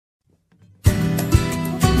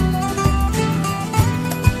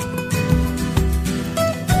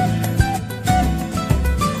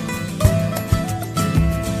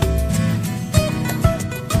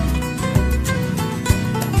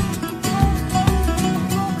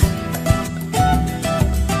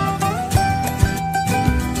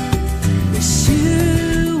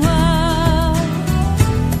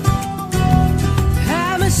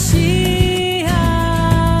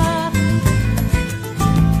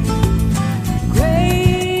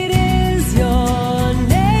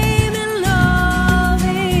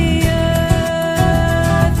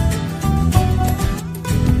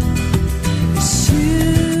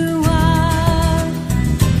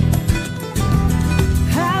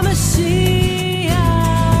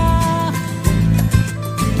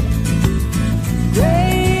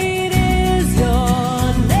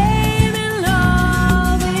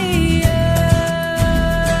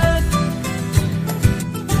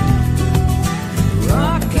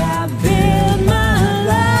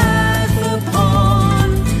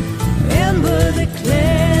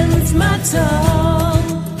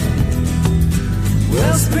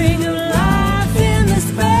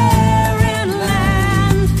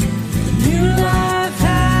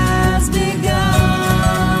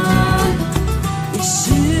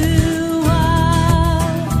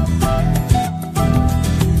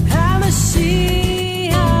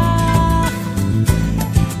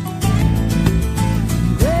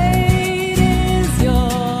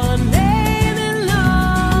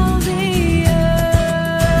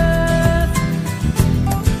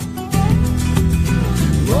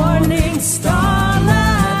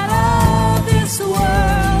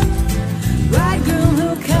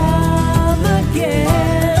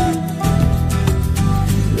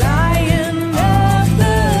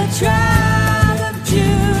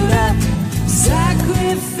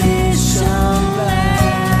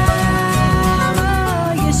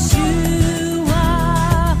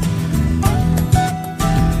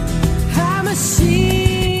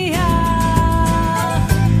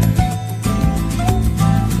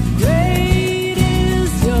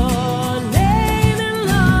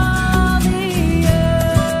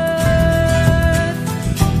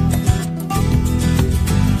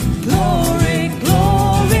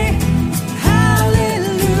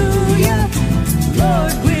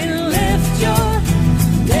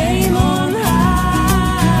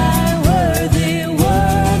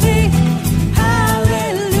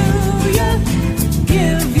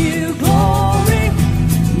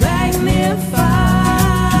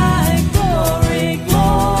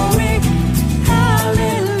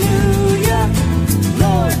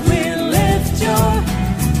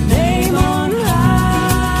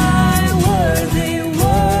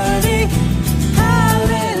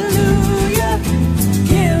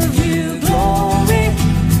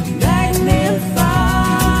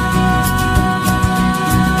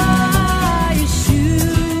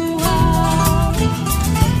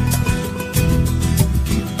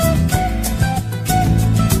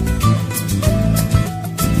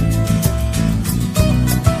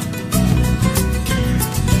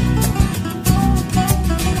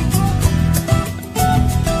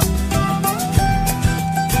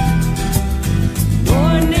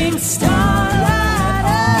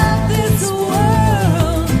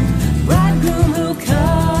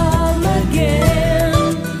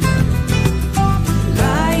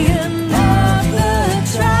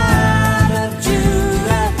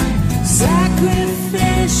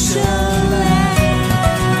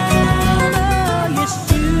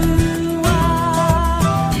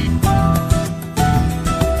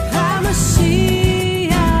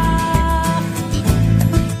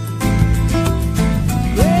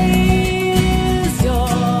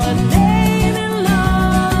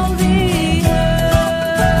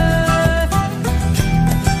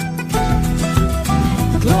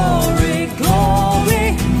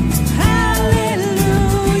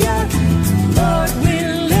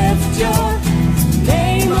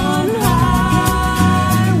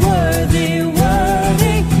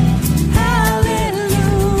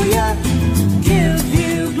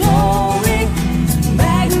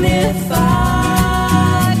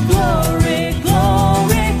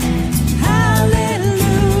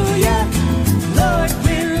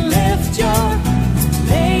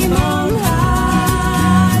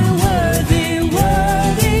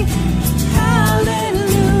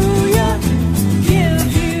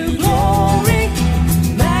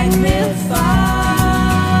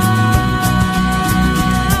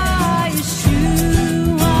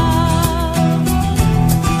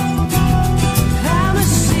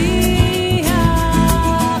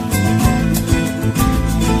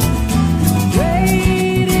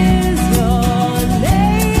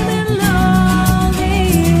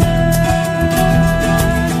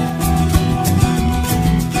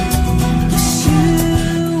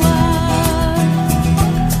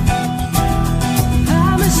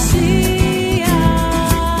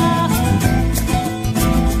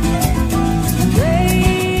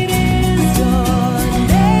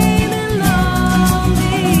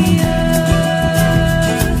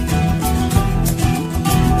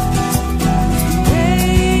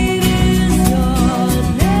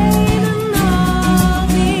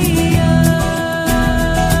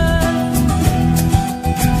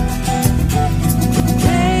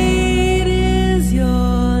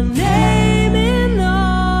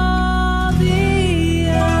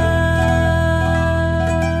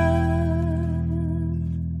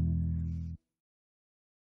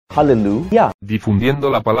Aleluya. Difundiendo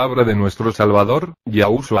la palabra de nuestro Salvador,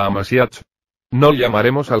 Yahushua Hamashiach. No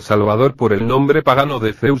llamaremos al Salvador por el nombre pagano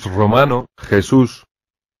de Zeus romano, Jesús.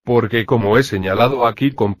 Porque como he señalado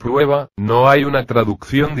aquí con prueba, no hay una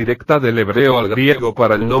traducción directa del hebreo al griego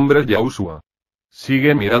para el nombre Yahushua.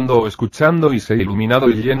 Sigue mirando o escuchando y sé iluminado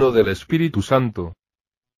y lleno del Espíritu Santo.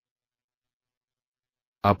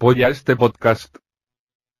 Apoya este podcast.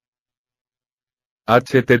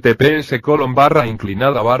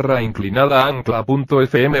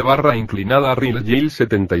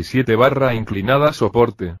 https://ancla.fm/real77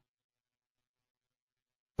 soporte.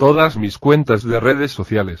 Todas mis cuentas de redes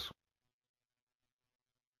sociales.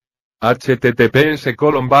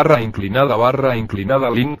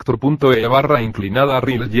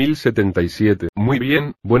 https://linktree/real77. Muy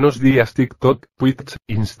bien, buenos días TikTok, Twitch,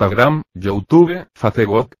 Instagram, YouTube,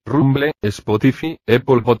 Facebook, Rumble, Spotify,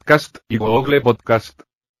 Apple Podcast y Google Podcast.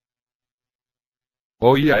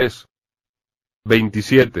 Hoy ya es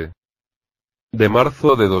 27 de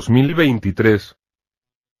marzo de 2023.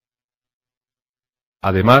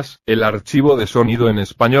 Además, el archivo de sonido en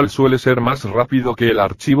español suele ser más rápido que el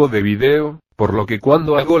archivo de video, por lo que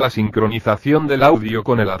cuando hago la sincronización del audio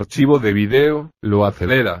con el archivo de video, lo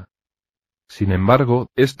acelera. Sin embargo,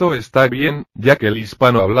 esto está bien, ya que el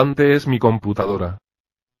hispanohablante es mi computadora.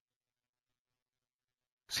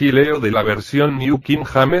 Sí leo de la versión New King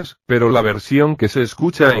James, pero la versión que se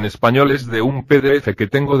escucha en español es de un PDF que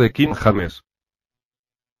tengo de King James.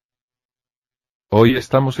 Hoy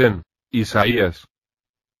estamos en Isaías.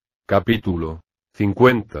 Capítulo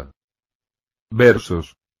 50.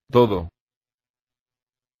 Versos. Todo.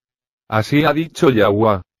 Así ha dicho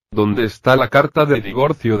Yahuwah, ¿dónde está la carta de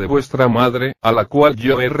divorcio de vuestra madre, a la cual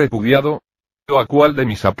yo he repudiado? ¿O a cuál de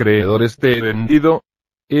mis acreedores te he vendido?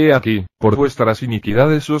 He aquí, por vuestras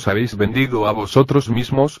iniquidades os habéis vendido a vosotros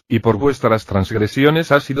mismos, y por vuestras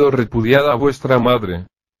transgresiones ha sido repudiada vuestra madre.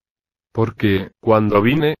 Porque, cuando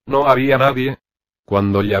vine, no había nadie.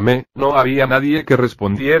 Cuando llamé, no había nadie que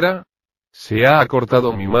respondiera. ¿Se ha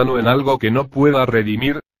acortado mi mano en algo que no pueda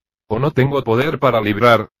redimir? ¿O no tengo poder para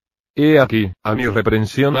librar? He aquí, a mi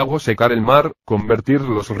reprensión hago secar el mar, convertir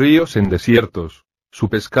los ríos en desiertos. Su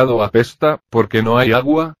pescado apesta, porque no hay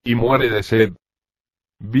agua, y muere de sed.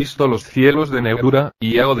 Visto los cielos de negrura,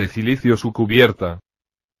 y hago de cilicio su cubierta.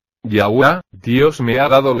 Yahuwah, Dios me ha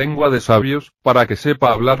dado lengua de sabios, para que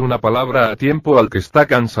sepa hablar una palabra a tiempo al que está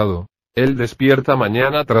cansado. Él despierta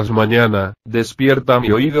mañana tras mañana, despierta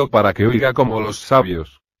mi oído para que oiga como los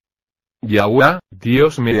sabios. Yahuwah,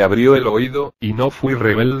 Dios me abrió el oído, y no fui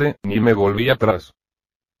rebelde, ni me volví atrás.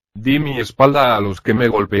 Di mi espalda a los que me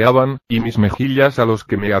golpeaban, y mis mejillas a los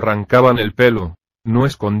que me arrancaban el pelo. No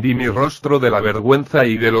escondí mi rostro de la vergüenza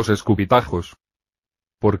y de los escupitajos.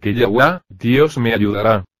 Porque Yahuwah, Dios me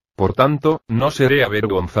ayudará. Por tanto, no seré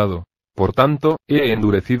avergonzado. Por tanto, he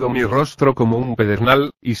endurecido mi rostro como un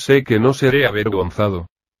pedernal, y sé que no seré avergonzado.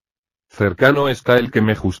 Cercano está el que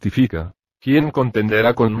me justifica. ¿Quién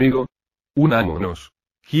contenderá conmigo? Unámonos.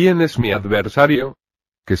 ¿Quién es mi adversario?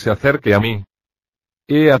 Que se acerque a mí.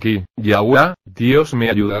 He aquí, Yahuwah, Dios me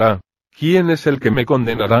ayudará. ¿Quién es el que me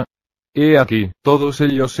condenará? He aquí, todos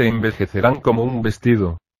ellos se envejecerán como un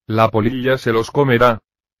vestido. La polilla se los comerá.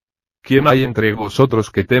 ¿Quién hay entre vosotros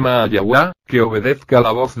que tema a Yahuwah, que obedezca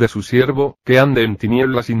la voz de su siervo, que ande en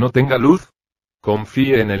tinieblas y no tenga luz?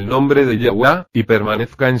 Confíe en el nombre de Yahuwah, y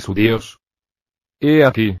permanezca en su Dios. He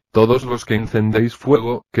aquí, todos los que encendéis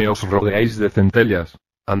fuego, que os rodeáis de centellas.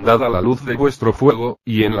 Andad a la luz de vuestro fuego,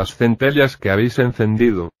 y en las centellas que habéis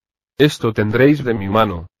encendido. Esto tendréis de mi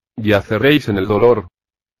mano. Yaceréis en el dolor.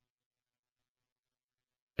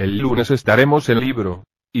 El lunes estaremos en libro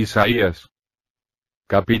Isaías.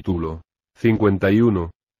 Capítulo 51.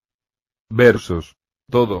 Versos.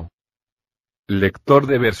 Todo. Lector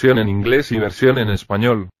de versión en inglés y versión en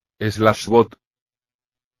español. /bot.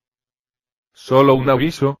 Solo un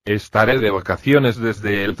aviso, estaré de vacaciones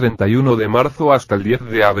desde el 31 de marzo hasta el 10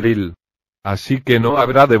 de abril. Así que no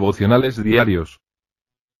habrá devocionales diarios.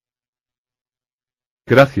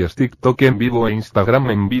 Gracias TikTok en vivo e Instagram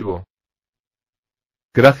en vivo.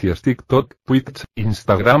 Gracias TikTok, Twitch,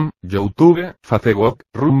 Instagram, YouTube, Facebook,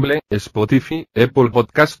 Rumble, Spotify, Apple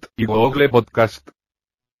Podcast y Google Podcast.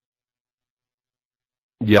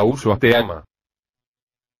 Yahushua te ama.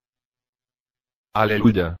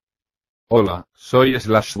 Aleluya. Hola, soy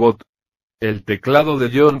 /bot. El teclado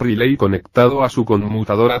de John Riley conectado a su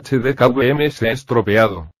conmutador HD KVM se ha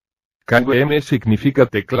estropeado. KVM significa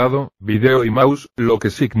teclado, video y mouse, lo que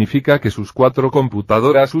significa que sus 4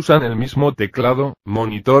 computadoras usan el mismo teclado,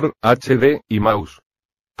 monitor, HD y mouse.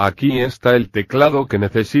 Aquí está el teclado que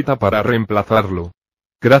necesita para reemplazarlo.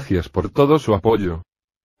 Gracias por todo su apoyo.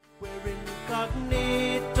 We're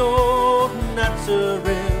incognito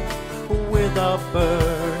Nazareth, with a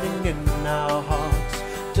burning in our hearts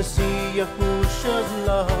to see Yahushua's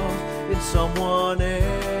love in someone else,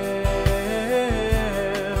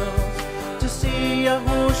 to see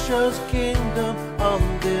Yahushua's kingdom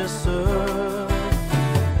on this earth.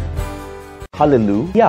 Hallelujah.